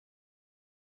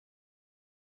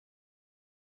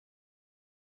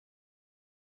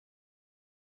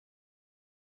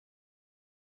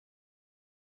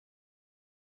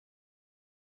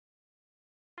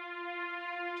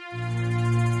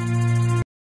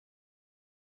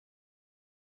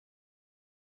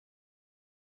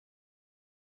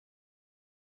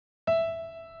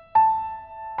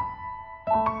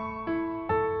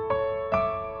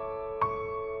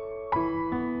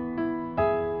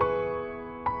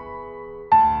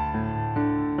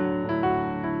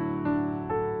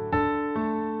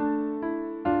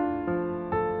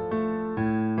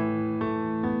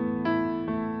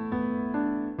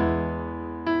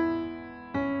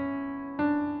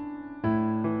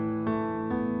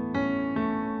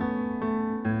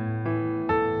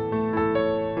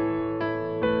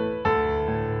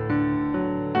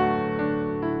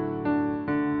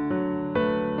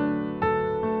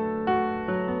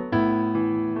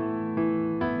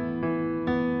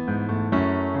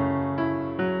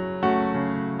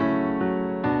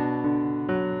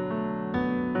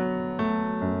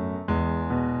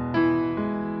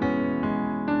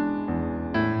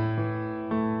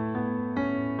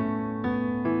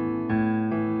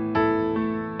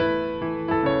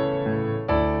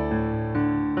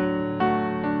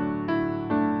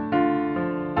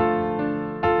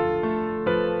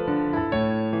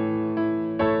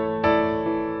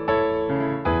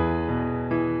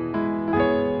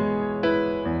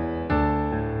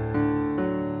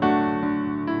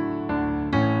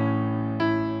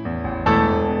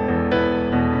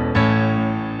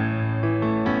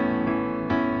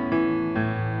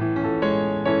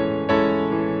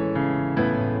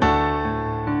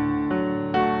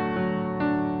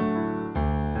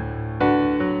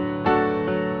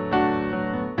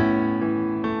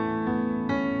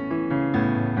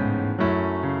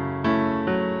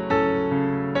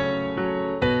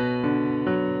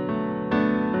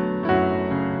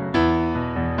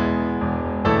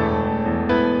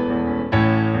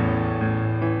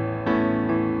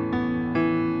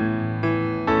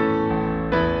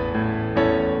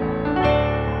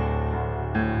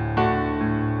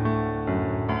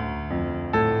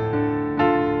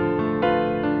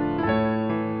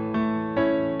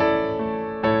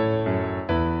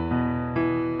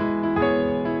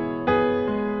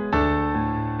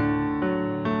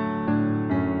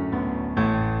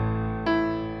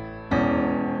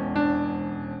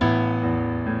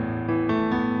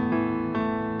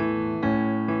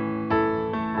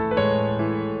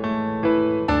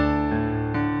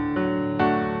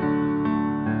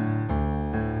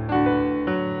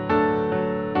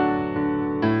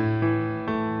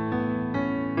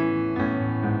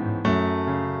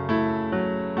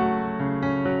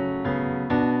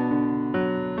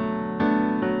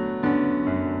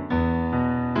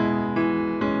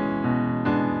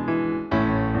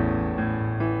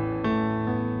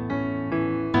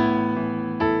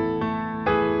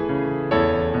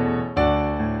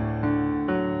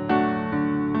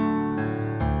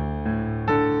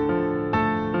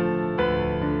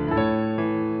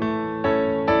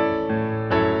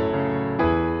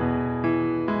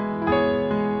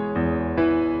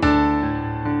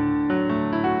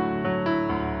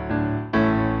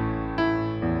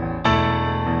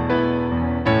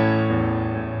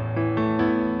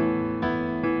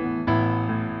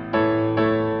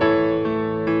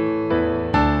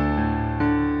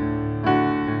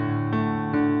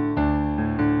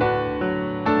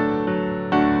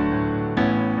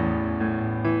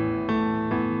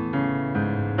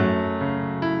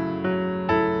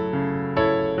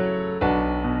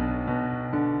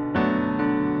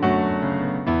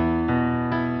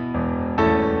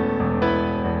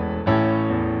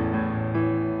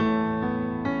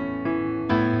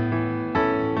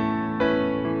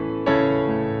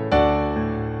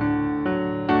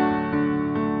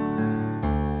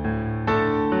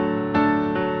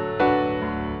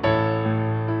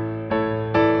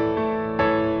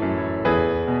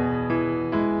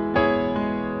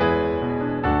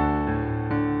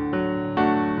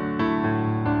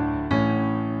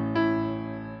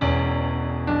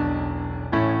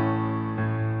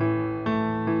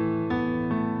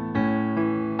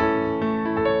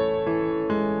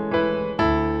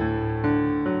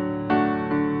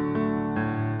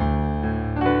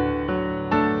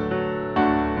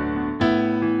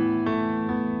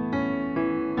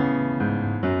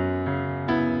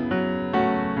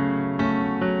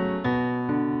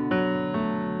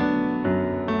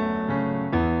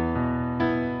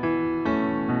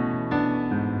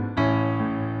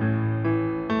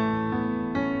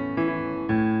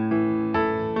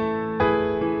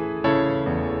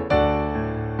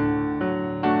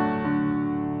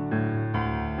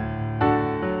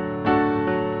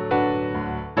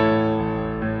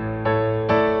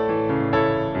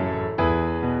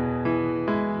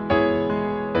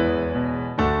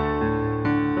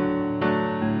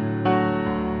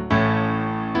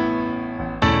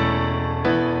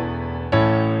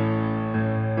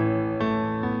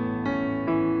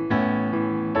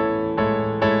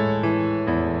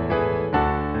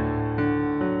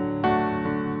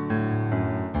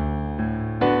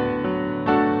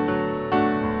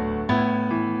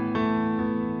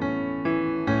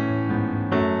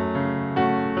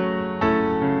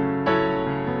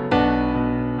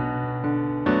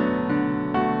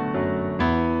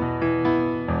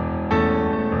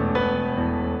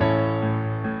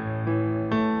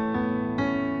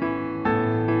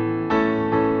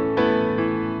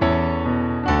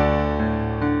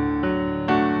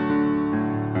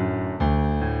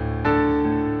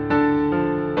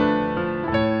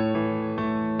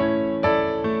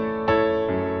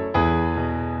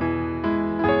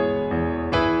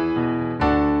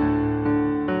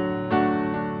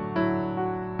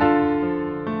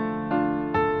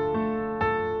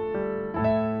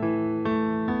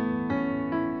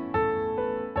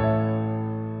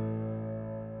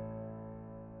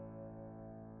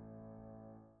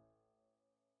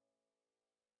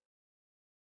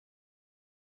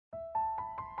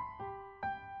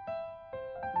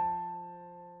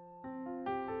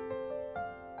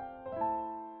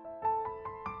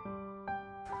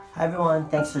Hi everyone,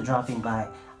 thanks for dropping by.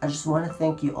 I just want to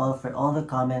thank you all for all the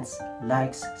comments,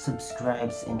 likes,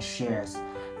 subscribes, and shares,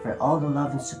 for all the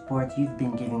love and support you've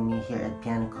been giving me here at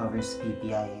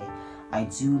PianoCoversPPIA. I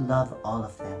do love all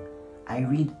of them. I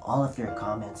read all of your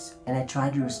comments, and I try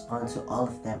to respond to all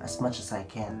of them as much as I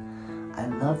can. I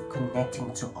love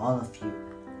connecting to all of you.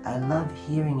 I love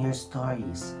hearing your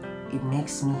stories. It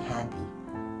makes me happy.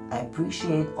 I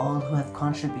appreciate all who have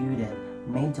contributed,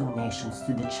 made donations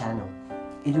to the channel.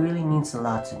 It really means a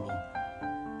lot to me.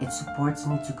 It supports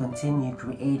me to continue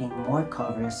creating more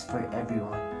covers for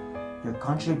everyone. Your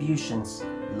contributions,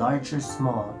 large or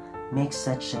small, make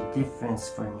such a difference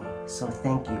for me, so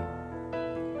thank you.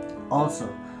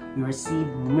 Also, we received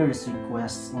numerous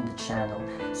requests in the channel,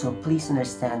 so please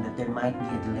understand that there might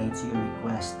be a delay to your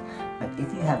request. But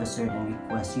if you have a certain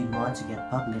request you'd want to get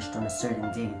published on a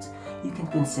certain date, you can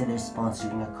consider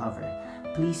sponsoring a cover.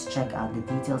 Please check out the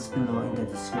details below in the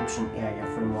description area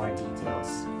for more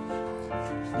details.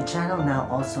 The channel now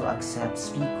also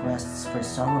accepts requests for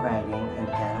songwriting and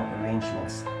piano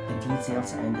arrangements. The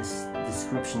details are in the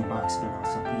description box below,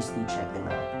 so please do check them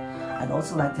out. I'd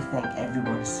also like to thank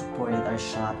everyone who supported our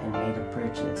shop and made a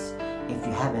purchase. If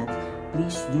you haven't,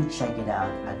 please do check it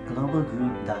out at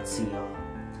globalgroup.co.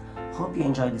 Hope you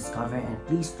enjoyed this cover, and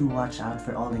please do watch out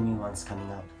for all the new ones coming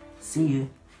up. See you!